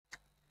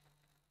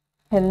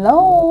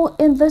Hello,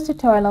 in this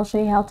tutorial I'll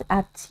show you how to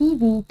add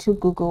TV to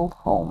Google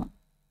Home.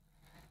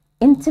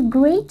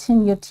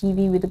 Integrating your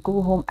TV with the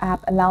Google Home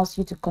app allows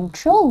you to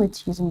control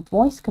it using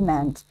voice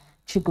commands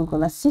through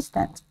Google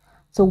Assistant.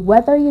 So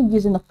whether you're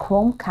using a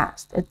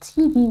Chromecast, a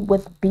TV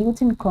with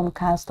built-in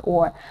Chromecast,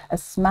 or a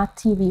smart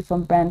TV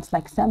from brands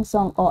like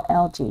Samsung or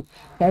LG,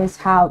 here is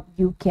how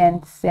you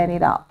can set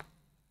it up.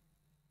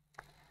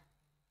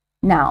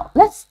 Now,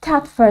 let's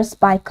start first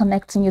by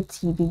connecting your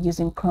TV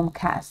using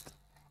Chromecast.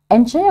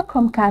 Ensure your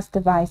Chromecast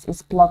device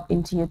is plugged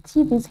into your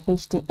TV's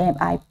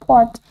HDMI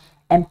port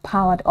and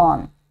powered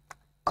on.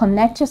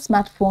 Connect your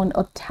smartphone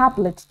or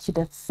tablet to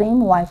the same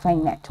Wi-Fi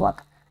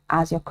network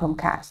as your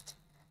Chromecast.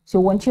 So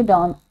once you're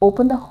done,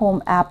 open the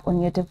Home app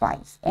on your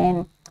device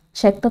and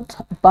check the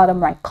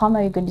bottom right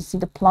corner. You're going to see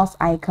the plus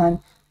icon.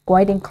 Go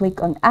ahead and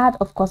click on Add,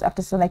 of course,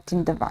 after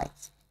selecting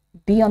device.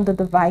 Be on the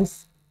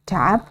Device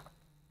tab,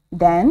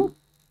 then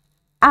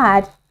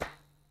Add,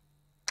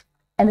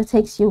 and it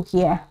takes you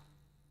here.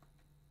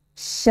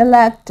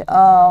 Select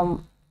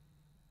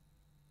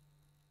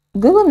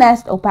Google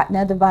Nest or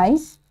partner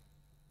device.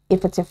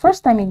 If it's your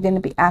first time, you're going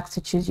to be asked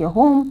to choose your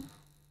home,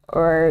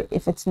 or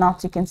if it's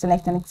not, you can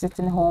select an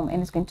existing home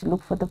and it's going to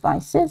look for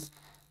devices.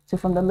 So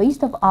from the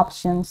list of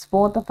options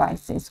for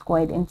devices, go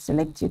ahead and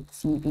select your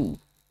TV.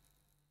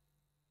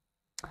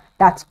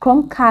 That's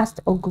Chromecast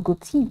or Google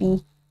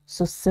TV,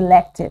 so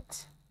select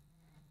it.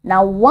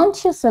 Now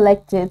once you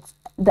select it,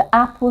 the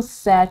app will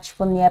search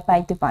for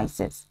nearby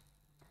devices.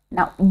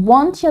 Now,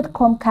 once your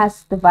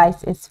Chromecast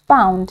device is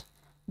found,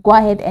 go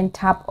ahead and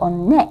tap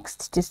on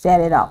Next to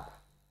set it up.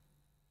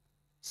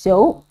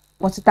 So,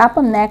 once you tap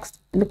on Next,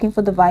 looking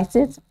for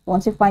devices,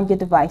 once you find your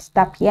device,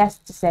 tap Yes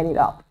to set it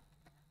up.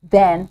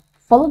 Then,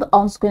 follow the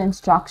on-screen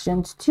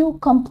instructions to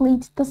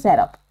complete the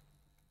setup.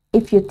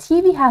 If your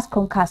TV has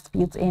Chromecast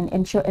built in,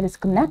 ensure it is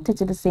connected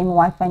to the same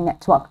Wi-Fi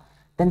network.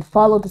 Then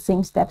follow the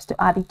same steps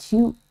to add it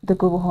to the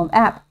Google Home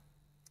app.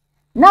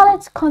 Now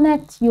let's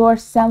connect your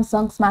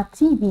Samsung Smart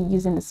TV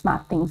using the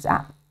SmartThings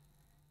app.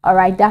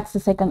 Alright, that's the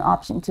second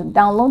option, to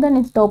download and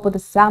install both the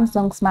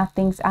Samsung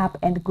SmartThings app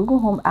and the Google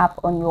Home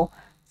app on your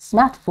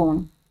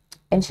smartphone.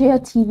 Ensure your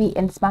TV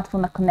and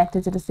smartphone are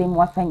connected to the same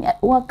Wi-Fi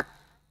network.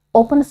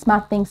 Open the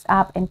SmartThings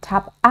app and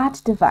tap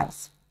Add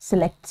Device.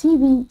 Select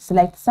TV,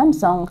 select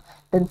Samsung,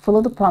 then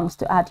follow the prompts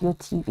to add your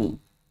TV.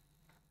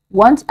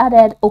 Once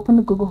added, open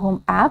the Google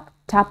Home app,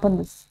 tap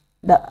on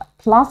the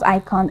plus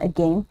icon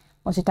again.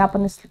 Once you tap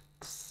on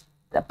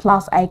the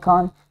plus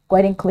icon, go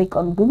ahead and click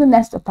on Google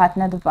Nest or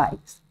partner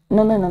device.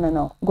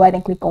 No. Go ahead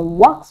and click on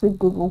Works with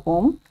Google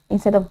Home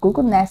instead of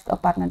Google Nest or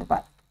partner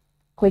device.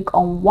 Click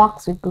on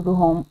Works with Google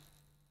Home,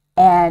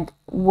 and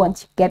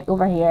once you get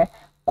over here,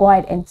 go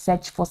ahead and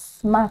search for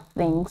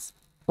SmartThings.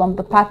 From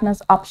the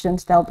partners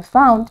options that will be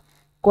found,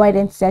 go ahead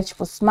and search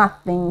for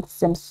SmartThings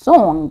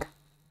Samsung.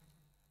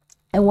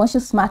 And once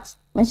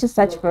you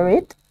search for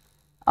it,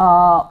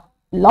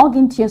 log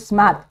into your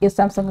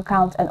Samsung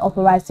account and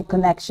authorize the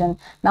connection.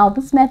 Now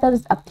this method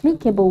is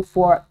applicable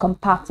for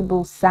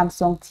compatible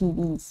Samsung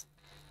TVs.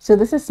 So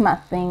this is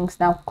SmartThings.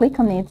 Now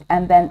click on it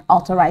and then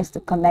authorize the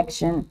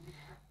connection,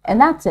 and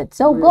that's it.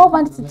 So go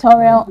over the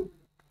tutorial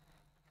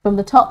from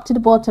the top to the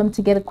bottom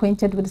to get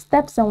acquainted with the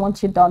steps, and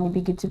once you're done, you'll be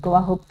good to go.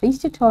 I hope this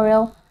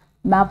tutorial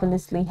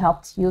marvelously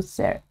helped you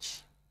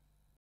search.